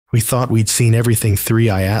We thought we'd seen everything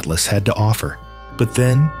 3i Atlas had to offer. But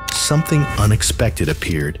then, something unexpected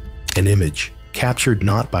appeared. An image, captured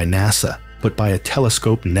not by NASA, but by a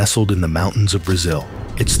telescope nestled in the mountains of Brazil.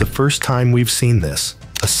 It's the first time we've seen this,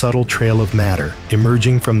 a subtle trail of matter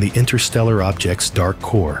emerging from the interstellar object's dark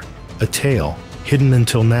core. A tail, hidden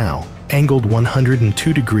until now, angled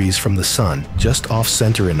 102 degrees from the sun, just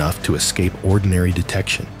off-center enough to escape ordinary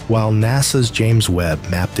detection. While NASA's James Webb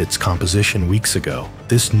mapped its composition weeks ago,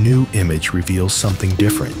 this new image reveals something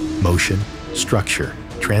different: motion, structure,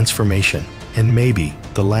 transformation, and maybe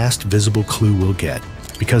the last visible clue we'll get.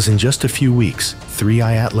 Because in just a few weeks,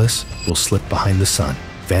 3i Atlas will slip behind the sun,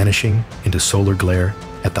 vanishing into solar glare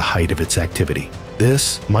at the height of its activity.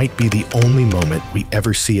 This might be the only moment we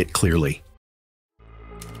ever see it clearly.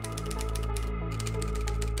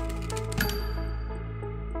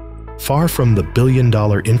 Far from the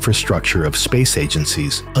billion-dollar infrastructure of space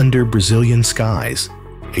agencies under Brazilian skies,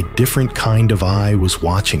 a different kind of eye was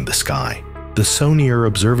watching the sky. The Sonear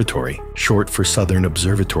Observatory, short for Southern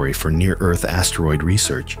Observatory for Near-Earth Asteroid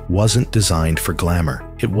Research, wasn't designed for glamour.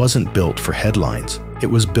 It wasn't built for headlines. It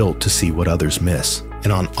was built to see what others miss.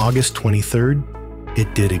 And on August 23rd,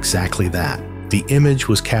 it did exactly that. The image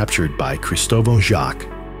was captured by Cristóvão Jacques,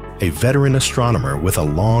 a veteran astronomer with a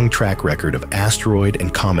long track record of asteroid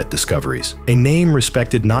and comet discoveries, a name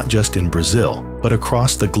respected not just in Brazil, but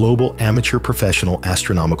across the global amateur professional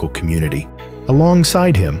astronomical community.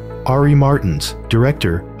 Alongside him, Ari Martins,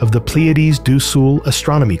 director of the Pleiades do Sul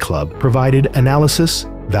Astronomy Club, provided analysis,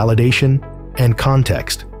 validation, and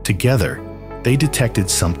context. Together, they detected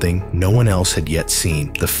something no one else had yet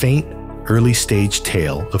seen: the faint, early-stage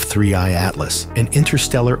tail of 3i Atlas, an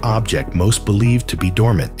interstellar object most believed to be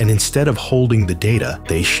dormant. And instead of holding the data,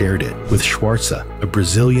 they shared it with Schwarza, a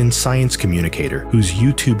Brazilian science communicator whose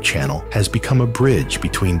YouTube channel has become a bridge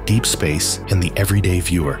between deep space and the everyday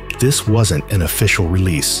viewer. This wasn't an official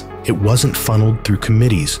release. It wasn't funneled through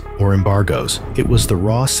committees or embargoes. It was the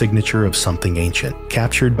raw signature of something ancient,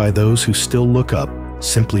 captured by those who still look up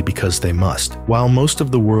simply because they must. While most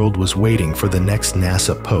of the world was waiting for the next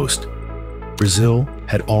NASA post, Brazil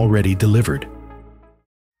had already delivered.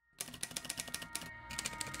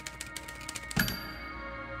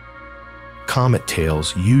 Comet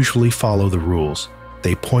tails usually follow the rules.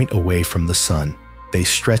 They point away from the sun. They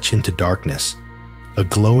stretch into darkness, a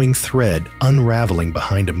glowing thread unraveling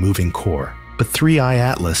behind a moving core. But 3i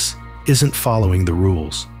Atlas isn't following the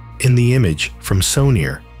rules. In the image from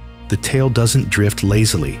Sonear, the tail doesn't drift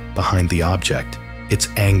lazily behind the object. It's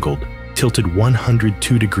angled, tilted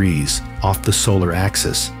 102 degrees off the solar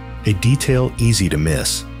axis, a detail easy to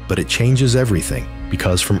miss, but it changes everything,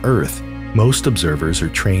 because from Earth, most observers are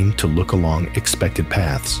trained to look along expected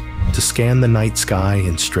paths, to scan the night sky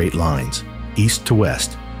in straight lines, east to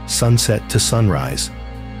west, sunset to sunrise,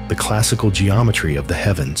 the classical geometry of the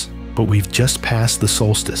heavens. But we've just passed the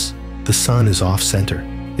solstice. The sun is off-center.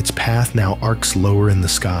 Its path now arcs lower in the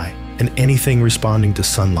sky, and anything responding to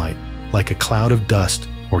sunlight, like a cloud of dust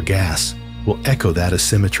or gas, will echo that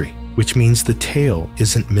asymmetry, which means the tail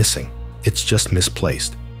isn't missing. It's just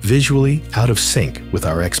misplaced, visually out of sync with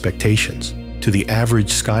our expectations. To the average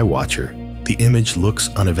sky watcher, the image looks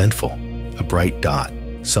uneventful, a bright dot,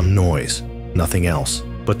 some noise, nothing else.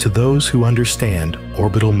 But to those who understand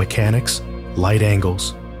orbital mechanics, light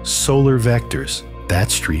angles, solar vectors, that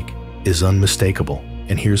streak is unmistakable.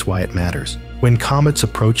 And here's why it matters. When comets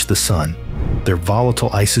approach the sun, their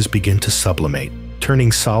volatile ices begin to sublimate,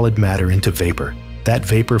 turning solid matter into vapor. That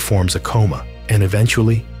vapor forms a coma, and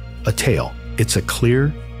eventually, a tail. It's a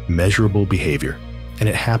clear, measurable behavior, and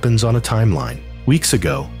it happens on a timeline. Weeks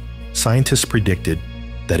ago, scientists predicted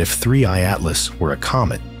that if 3i Atlas were a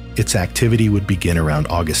comet, its activity would begin around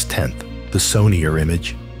August 10th. The Sonear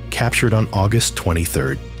image, captured on August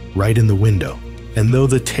 23rd, right in the window. And though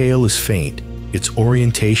the tail is faint, its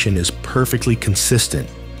orientation is perfectly consistent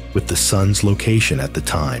with the sun's location at the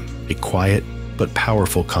time, a quiet but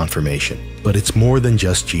powerful confirmation. But it's more than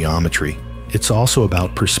just geometry. It's also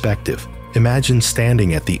about perspective. Imagine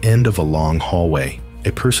standing at the end of a long hallway.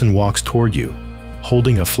 A person walks toward you,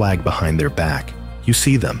 holding a flag behind their back. You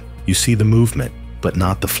see them, you see the movement, but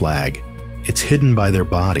not the flag. It's hidden by their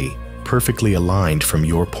body, perfectly aligned from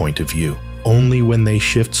your point of view. Only when they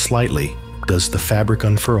shift slightly does the fabric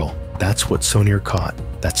unfurl. That's what Sonear caught,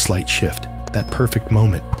 that slight shift, that perfect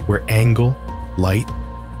moment where angle, light,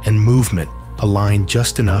 and movement align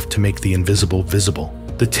just enough to make the invisible visible.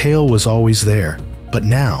 The tail was always there, but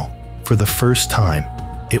now, for the first time,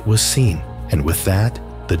 it was seen. And with that,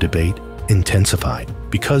 the debate intensified.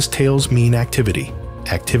 Because tails mean activity,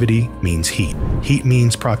 activity means heat. Heat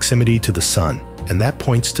means proximity to the sun, and that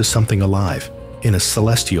points to something alive. In a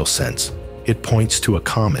celestial sense, it points to a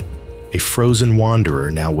comet, a frozen wanderer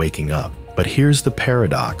now waking up. But here's the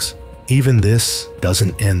paradox. Even this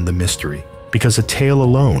doesn't end the mystery, because a tail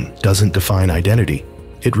alone doesn't define identity.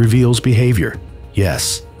 It reveals behavior,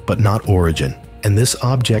 yes, but not origin. And this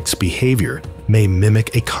object's behavior may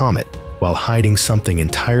mimic a comet while hiding something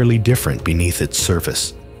entirely different beneath its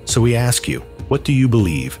surface. So we ask you, what do you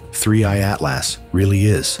believe 3I Atlas really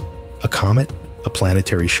is? A comet? A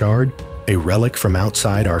planetary shard? A relic from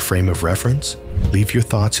outside our frame of reference? Leave your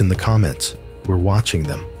thoughts in the comments. We're watching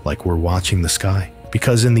them like we're watching the sky.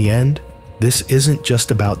 Because in the end, this isn't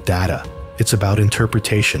just about data. It's about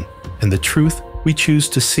interpretation and the truth we choose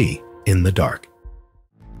to see in the dark.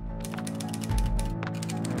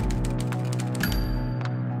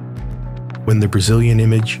 When the Brazilian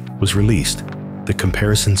image was released, the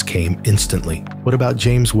comparisons came instantly. What about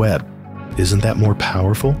James Webb? Isn't that more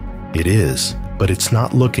powerful? It is, but it's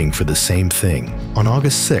not looking for the same thing. On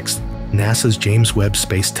August 6th, NASA's James Webb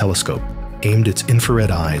Space Telescope aimed its infrared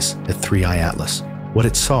eyes at 3I Atlas. What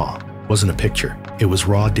it saw wasn't a picture. It was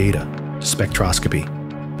raw data, spectroscopy,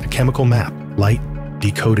 a chemical map, light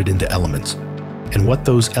decoded into elements. And what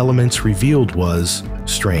those elements revealed was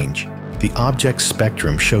strange. The object's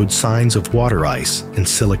spectrum showed signs of water ice and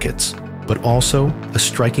silicates, but also a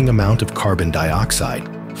striking amount of carbon dioxide,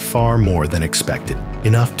 far more than expected.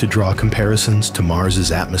 Enough to draw comparisons to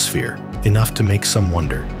Mars's atmosphere, enough to make some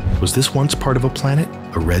wonder. Was this once part of a planet?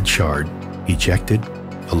 A red shard, ejected,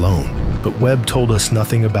 alone. But Webb told us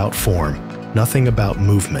nothing about form, nothing about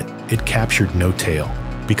movement. It captured no tail,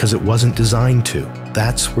 because it wasn't designed to.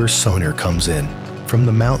 That's where sonar comes in. From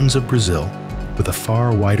the mountains of Brazil, with a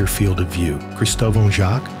far wider field of view, Cristóvão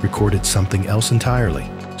Jacques recorded something else entirely.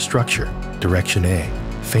 Structure, direction A,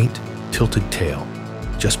 faint, tilted tail,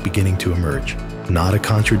 just beginning to emerge. Not a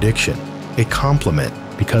contradiction, a complement,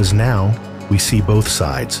 because now we see both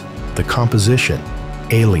sides. The composition,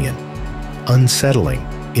 alien, unsettling,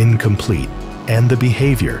 incomplete, and the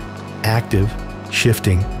behavior, active,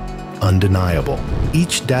 shifting, undeniable.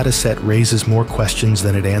 Each dataset raises more questions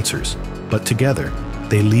than it answers, but together,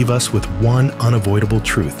 they leave us with one unavoidable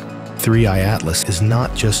truth. 3I Atlas is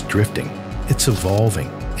not just drifting, it's evolving.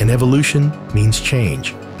 And evolution means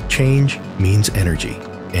change. Change means energy.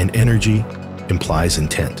 And energy implies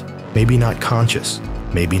intent. Maybe not conscious,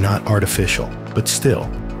 maybe not artificial, but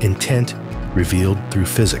still, intent revealed through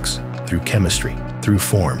physics, through chemistry, through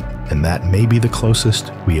form. And that may be the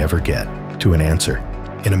closest we ever get to an answer.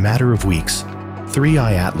 In a matter of weeks,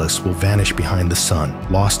 3I Atlas will vanish behind the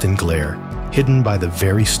sun, lost in glare, hidden by the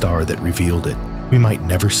very star that revealed it. We might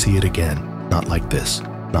never see it again. Not like this.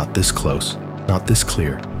 Not this close. Not this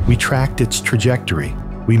clear. We tracked its trajectory.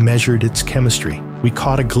 We measured its chemistry. We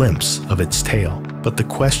caught a glimpse of its tail. But the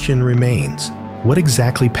question remains, what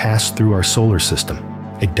exactly passed through our solar system?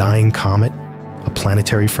 A dying comet? A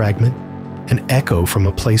planetary fragment? An echo from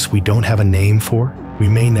a place we don't have a name for? We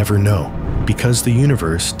may never know, because the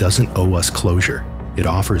universe doesn't owe us closure. It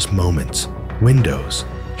offers moments, windows,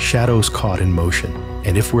 shadows caught in motion,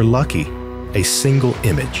 and if we're lucky, a single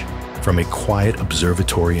image from a quiet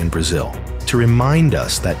observatory in Brazil to remind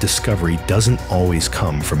us that discovery doesn't always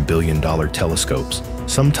come from billion-dollar telescopes.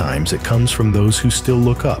 Sometimes it comes from those who still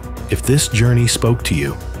look up. If this journey spoke to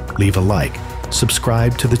you, leave a like,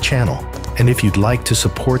 subscribe to the channel, and if you'd like to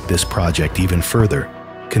support this project even further,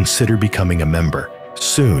 consider becoming a member.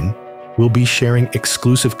 Soon, we'll be sharing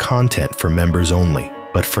exclusive content for members only,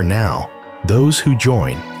 but for now, those who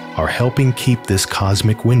join are helping keep this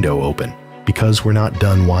cosmic window open, because we're not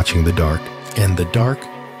done watching the dark, and the dark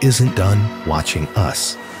isn't done watching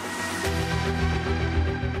us.